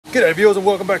G'day viewers and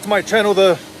welcome back to my channel,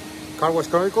 the Car Wash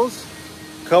Chronicles?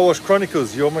 Car Wash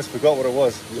Chronicles. You almost forgot what it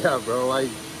was. Yeah, bro, I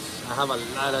have a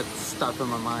lot of stuff in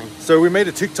my mind. So we made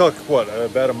a TikTok,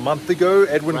 about a month ago,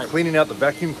 Edwin Right. cleaning out the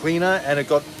vacuum cleaner, and it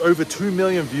got over 2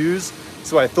 million views.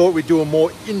 So I thought we'd do a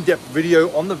more in-depth video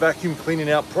on the vacuum cleaning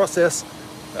out process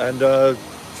and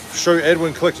show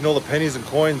Edwin collecting all the pennies and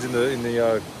coins in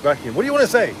the vacuum. What do you want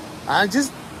to say?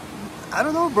 I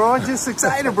don't know, bro. I'm just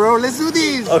excited, bro. Let's do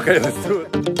this. Okay, let's do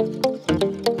it.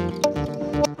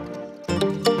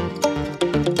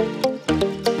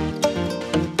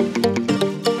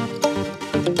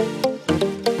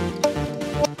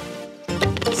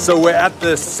 So we're at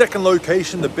the second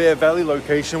location, the Bear Valley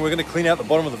location. We're going to clean out the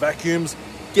bottom of the vacuums,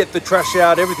 get the trash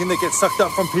out, everything that gets sucked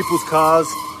up from people's cars.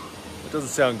 It doesn't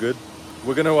sound good.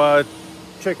 We're going to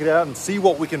check it out and see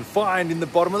what we can find in the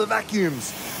bottom of the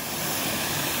vacuums.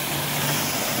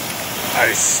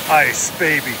 Ice, ice,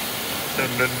 baby. Dun,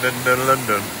 dun, dun, dun, dun,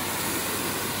 dun.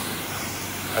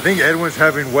 I think Edwin's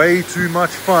having way too much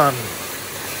fun.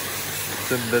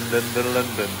 Dun, dun, dun, dun, dun,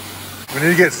 dun. We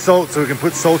need to get salt so we can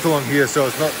put salt along here so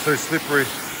it's not so slippery.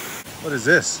 What is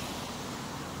this?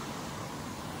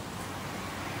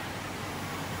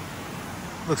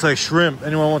 Looks like shrimp.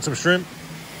 Anyone want some shrimp?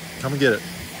 Come and get it.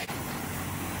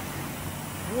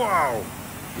 Wow.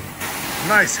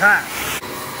 Nice hat.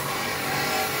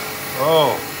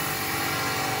 Oh.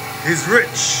 He's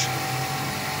rich.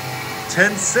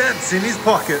 10 cents in his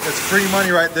pocket. That's free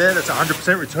money right there. That's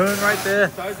 100% return right there.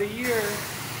 Start the year.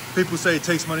 People say it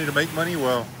takes money to make money.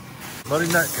 Well, not in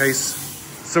that case.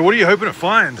 So what are you hoping to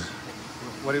find?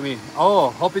 What do you mean?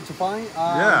 Oh, hoping to find?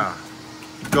 Yeah.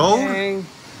 Gold? Dang.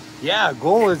 Yeah,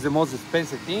 gold is the most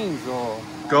expensive thing. So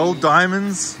Gold,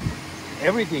 diamonds?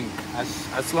 everything.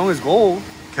 As long as gold.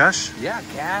 Cash? Yeah,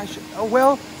 cash. Oh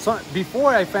well. So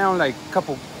before I found like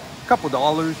couple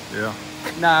dollars. Yeah.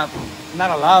 Not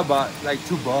a lot, but like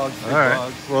 $2, $3. All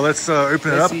right. Well, let's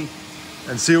open it up See.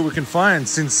 and see what we can find.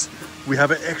 Since we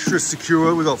have it extra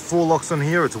secure, we got 4 locks on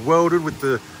here. It's welded with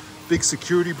the big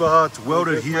security bar. It's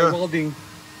welded Here's my here. welding.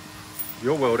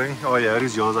 You're welding? Oh yeah, it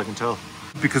is yours, I can tell.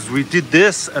 Because we did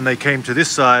this and they came to this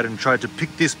side and tried to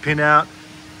pick this pin out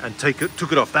and took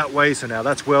it off that way, so now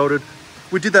that's welded.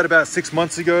 We did that about 6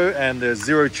 months ago and there's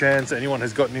 0 chance anyone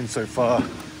has gotten in so far.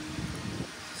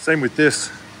 Same with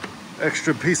this.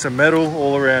 Extra piece of metal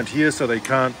all around here so they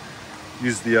can't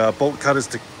use the bolt cutters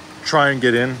to try and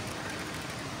get in.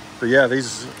 But yeah,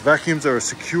 these vacuums are as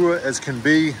secure as can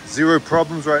be. 0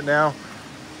 problems right now.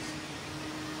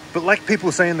 But like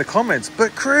people say in the comments,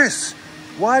 but Chris,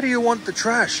 why do you want the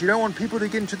trash? You don't want people to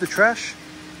get into the trash?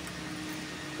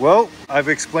 Well, I've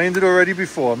explained it already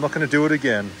before. I'm not going to do it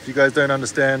again. If you guys don't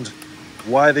understand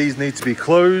why these need to be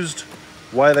closed,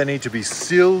 why they need to be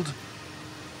sealed,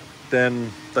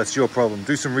 then that's your problem.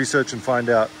 Do some research and find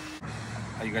out.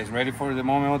 Are you guys ready for the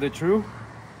moment of the truth?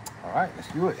 All right,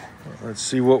 let's do it. Let's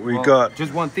see what we got.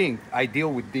 Just one thing. I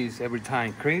deal with this every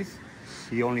time. Chris,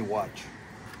 he only watch.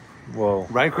 Well,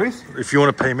 Right, Chris? if you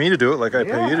want to pay me to do it, like I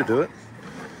pay you to do it.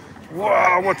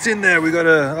 Wow, what's in there? We got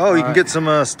you can get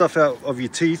some stuff out of your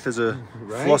teeth. There's a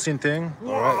flossing thing.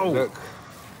 All right, look.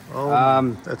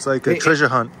 Oh, that's like a treasure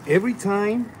hunt. Every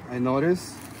time I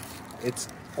notice, it's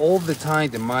all the time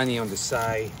the money on the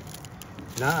side,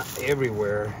 not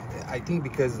everywhere. I think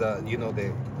because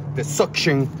the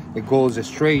suction, it goes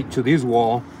straight to this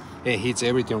wall, it hits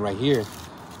everything right here.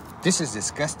 This is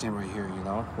disgusting right here,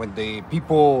 when the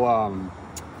people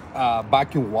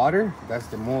vacuum water, that's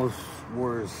the most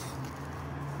worst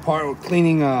part of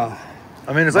cleaning. I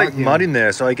mean, it's like mud in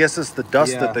there, so I guess it's the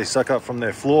dust Yeah. that they suck up from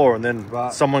their floor, and then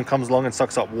But- someone comes along and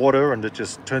sucks up water, and it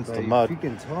just turns to mud. You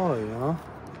can tell,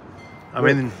 I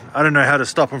mean, I don't know how to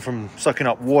stop them from sucking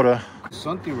up water.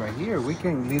 Something right here, we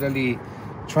can literally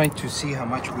try to see how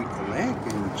much we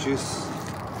collect and just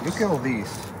look at all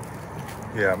these.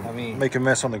 Yeah, I mean- make a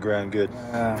mess on the ground, good.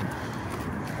 All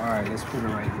right, let's put it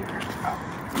right here.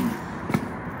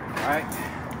 All right.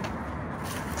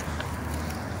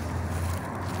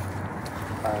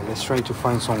 All right, let's try to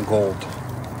find some gold.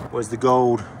 Where's the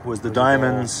gold? Where's the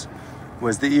diamonds?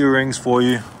 Where's the earrings for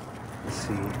you? Let's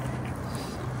see.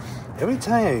 Every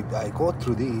time I go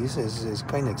through these, it's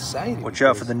kind of exciting. Watch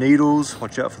out for the needles.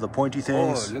 Watch out for the pointy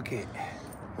things. Oh, look at.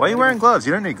 Why are you wearing gloves?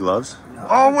 You don't need gloves. No,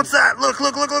 Oh, what's that? Look,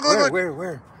 look, look, look, look.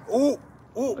 Where? Oh.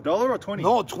 $1 or 20?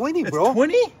 No, 20, It's bro.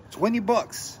 20?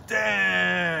 $20.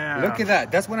 Damn. Look at that.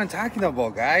 That's what I'm talking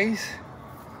about, guys.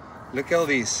 Look at all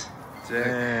these. Damn.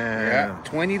 Yeah,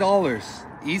 $20.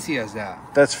 Easy as that.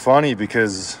 That's funny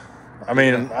because, I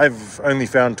mean, I've only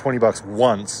found $20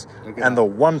 once. Look at And that. the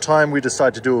one time we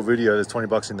decide to do a video, there's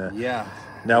 $20 in there. Yeah.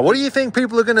 Now, what do you think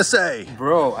people are gonna say?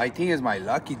 Bro, I think it's my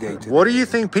lucky day today. What do you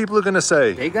think people are gonna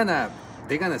say? They're gonna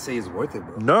say it's worth it,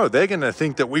 bro. No, they're gonna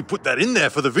think that we put that in there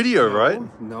for the video, right?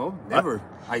 No, never.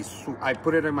 I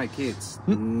put it on my kids.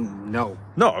 No.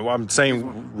 No, I'm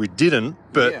saying we didn't,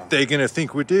 but Yeah. they're gonna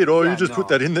think we did. Oh, Yeah, you just put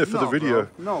that in there for the video.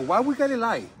 Bro. No, why we gotta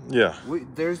lie? Yeah.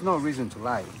 There's no reason to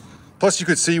lie. Plus, you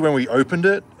could see when we opened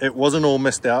it, it wasn't all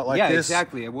messed out like Yeah, this.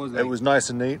 exactly. It was. It was nice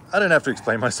and neat. I don't have to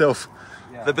explain myself.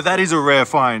 Yeah. But that is a rare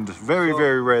find. Very,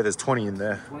 very rare. There's 20 in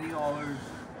there. $20.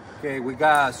 Okay, we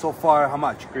got so far how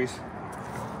much, Chris?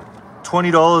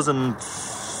 $20 and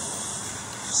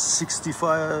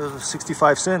 65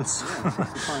 cents. Yeah,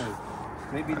 65.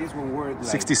 Maybe this one worth like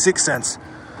 66 cents.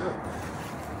 Look.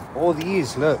 All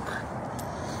these, look.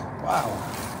 Wow.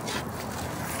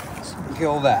 Look at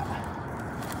all that.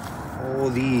 All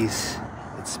these.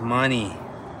 It's money.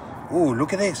 Oh,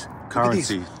 look at this.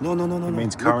 Currency. Look at this. No. It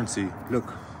means currency.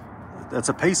 Look. That's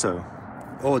a peso.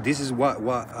 Oh, this is what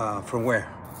from where?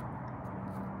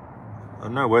 Oh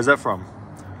no, where's that from?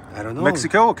 I don't know.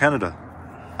 Mexico or Canada?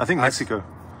 I think Mexico.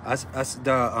 As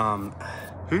the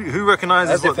Who recognizes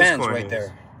that's the what this fans coin right is?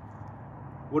 there.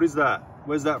 What is that?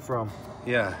 Where's that from?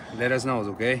 Yeah, let us know,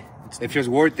 okay? If it's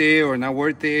worth it or not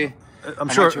worth it. I'm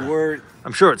how sure. much it's worth.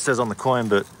 I'm sure it says on the coin,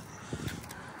 but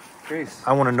Chris,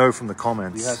 I want to know from the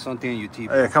comments. you have something in your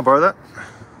teeth. Hey, I can't borrow that.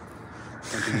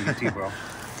 Something in your teeth, bro.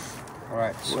 All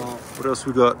right, so What else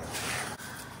we got?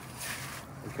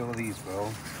 look at all these, bro.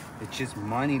 It's just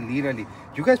money, literally.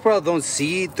 You guys probably don't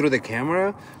see it through the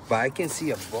camera, but I can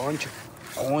see a bunch of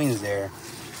coins there.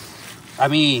 I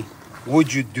mean,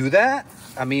 would you do that?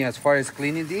 I mean, as far as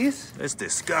cleaning these? It's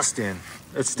disgusting.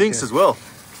 It stinks as well.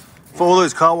 For all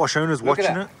those car wash owners Look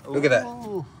watching at it. that. Look at that.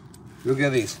 Look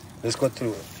at these. Let's go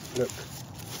through it. Look.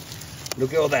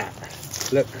 Look at all that.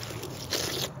 Look.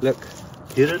 Look.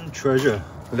 Hidden treasure.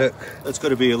 Look. That's got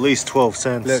to be at least 12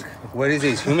 cents. Look. What is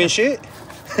this? Human shit?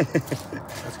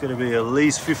 That's going to be at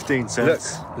least 15 Look.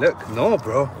 cents. Look. No,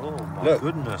 bro. Oh my Look.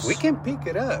 goodness. We can pick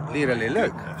it up. Literally.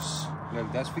 Look. Goodness.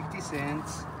 Look, that's 50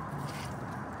 cents.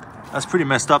 That's pretty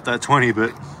messed up, that 20,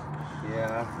 but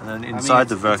Yeah. and then inside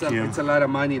the it's vacuum. it's a lot of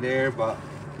money there, but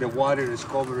the water is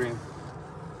covering.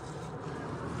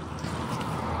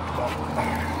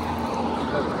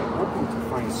 Look, I'm hoping to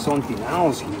find something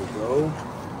else here, bro.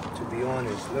 To be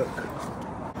honest, look.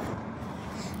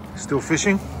 Still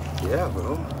fishing? Yeah,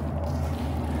 bro.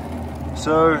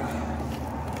 So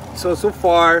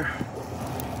far,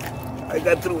 I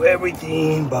got through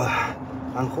everything, but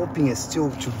I'm hoping it's still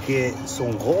to get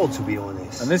some gold, to be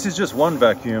honest. and this is just one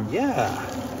vacuum. Yeah.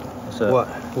 What's that? What?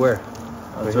 Where?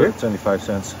 That's Right here? it's only 5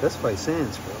 cents. That's 5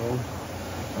 cents, bro.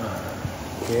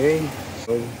 Okay.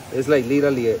 So it's like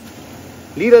literally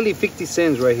 50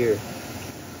 cents right here.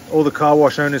 All the car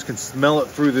wash owners can smell it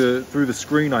through the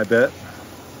screen, I bet.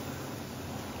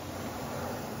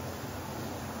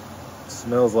 It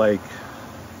smells like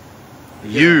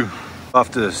you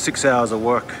after 6 hours of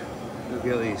work. Look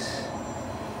at this.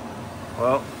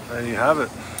 Well, there you have it.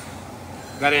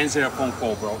 Gotta answer a phone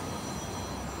call, bro.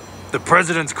 The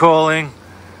president's calling.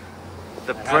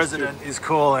 The has president is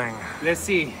calling. Let's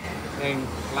see. And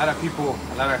a lot of people,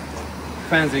 a lot of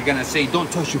fans are gonna say,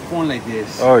 don't touch your phone like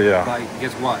this. Oh yeah. But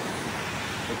guess what?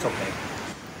 It's okay.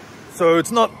 So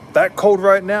it's not that cold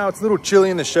right now. It's a little chilly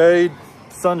in the shade.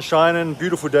 Sun shining,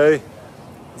 beautiful day.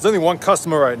 There's only one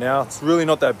customer right now. It's really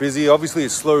not that busy. Obviously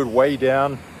it's slowed way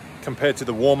down compared to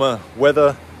the warmer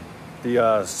weather,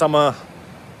 the summer,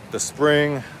 the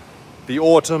spring, the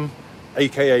autumn,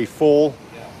 aka fall.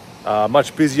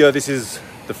 Much busier. This is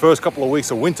the first couple of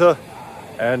weeks of winter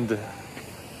and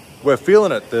we're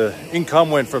feeling it. The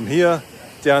income went from here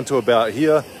down to about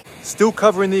here. Still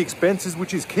covering the expenses,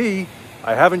 which is key.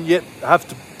 I haven't yet have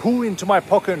to pull into my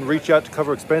pocket and reach out to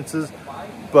cover expenses,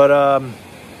 but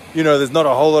you know, there's not a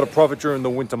whole lot of profit during the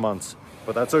winter months,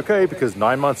 but that's okay because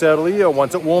 9 months out of the year,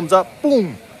 once it warms up,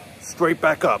 boom, straight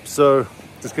back up. So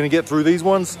just gonna get through these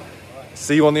ones.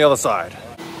 See you on the other side.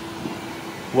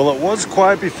 Well, it was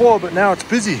quiet before, but now it's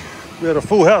busy. We had a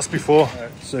full house before.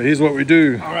 So here's what we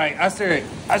do. All right, after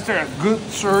a good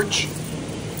search,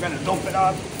 we're gonna dump it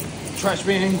up. Trash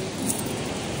bin.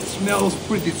 It smells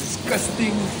pretty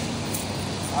disgusting.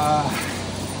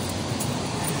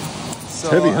 It's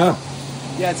heavy, huh?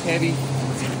 Yeah, it's heavy.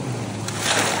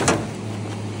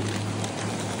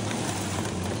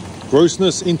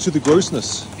 Grossness into the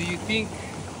grossness. Do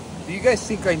you guys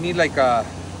think I need like a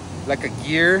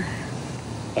gear?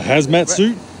 A hazmat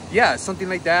suit? Yeah, something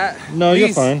like that. No, Please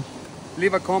you're fine.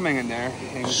 Leave a comment in there.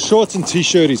 Shorts and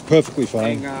t-shirt is perfectly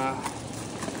fine. And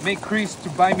make Chris to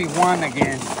buy me one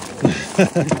again.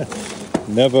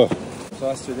 Never. So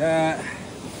after that,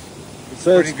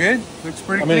 So pretty good. Looks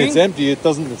pretty I clean. mean, it's empty.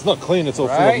 It's not clean. It's all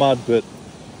full Right. of mud. But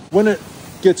when it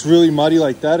gets really muddy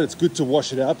like that, it's good to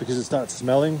wash it out because it starts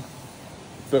smelling.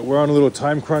 But we're on a little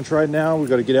time crunch right now. We've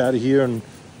got to get out of here and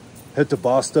head to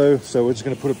Barstow. So we're just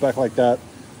going to put it back like that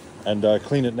and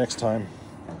clean it next time.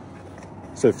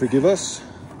 So forgive us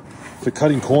for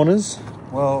cutting corners.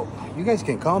 Well, you guys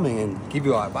can comment and give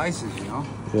you advices, you know?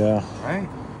 Yeah, Right?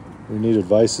 we need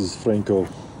advices, Franco.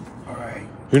 All right.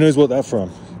 Who knows what that's from?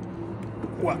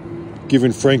 What?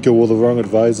 Giving Franco all the wrong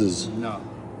advisors. No.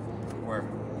 Where?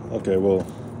 Okay, well,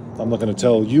 I'm not going to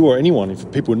tell you or anyone.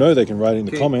 If people know, they can write it in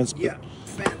the Okay, comments. Yeah.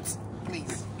 Fans,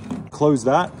 please. Close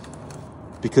that,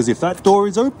 because if that door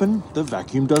is open, the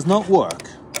vacuum does not work.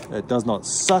 It does not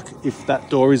suck if that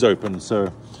door is open.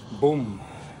 So, Boom.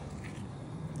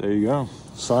 there you go.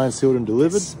 Signed, sealed, and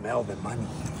delivered. Smell the money.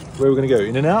 Where are we going to go?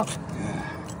 In and out?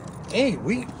 Hey,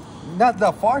 we not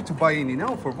that far to buy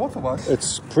In-N-Out for both of us.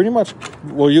 It's pretty much.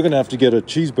 Well, you're going to have to get a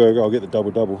cheeseburger. I'll get the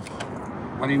double.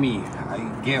 What do you mean? I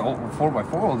get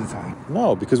 4x4 all the time.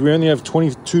 No, because we only have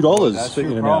 $22 That's for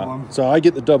your In and problem. Out. So I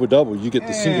get the double. You get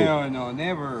the single. No,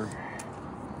 never.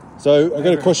 So I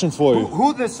got a question for you.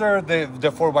 Who deserves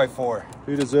the 4x4?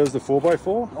 Who deserves the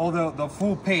 4x4? All the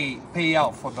full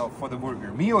payout for the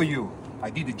burger? Me or you? I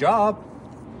did the job.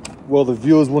 Well, the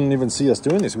viewers wouldn't even see us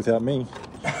doing this without me.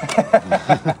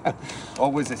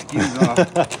 Always excuse.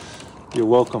 Huh? You're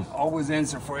welcome. Always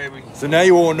answer for everything. So now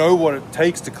you all know what it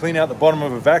takes to clean out the bottom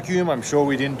of a vacuum. I'm sure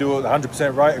we didn't do it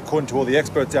 100% right according to all the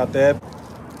experts out there.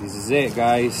 This is it,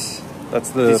 guys. That's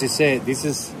the. This is it.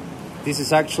 This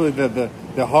is actually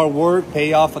the hard work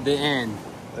pay off at the end.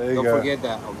 There you Don't go. forget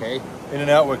that, okay? In and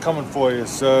Out, we're coming for you.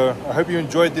 So I hope you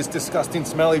enjoyed this disgusting,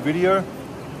 smelly video.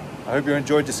 I hope you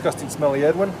enjoyed Disgusting Smelly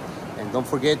Edwin. And don't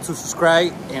forget to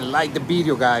subscribe and like the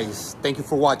video, guys. Thank you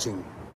for watching.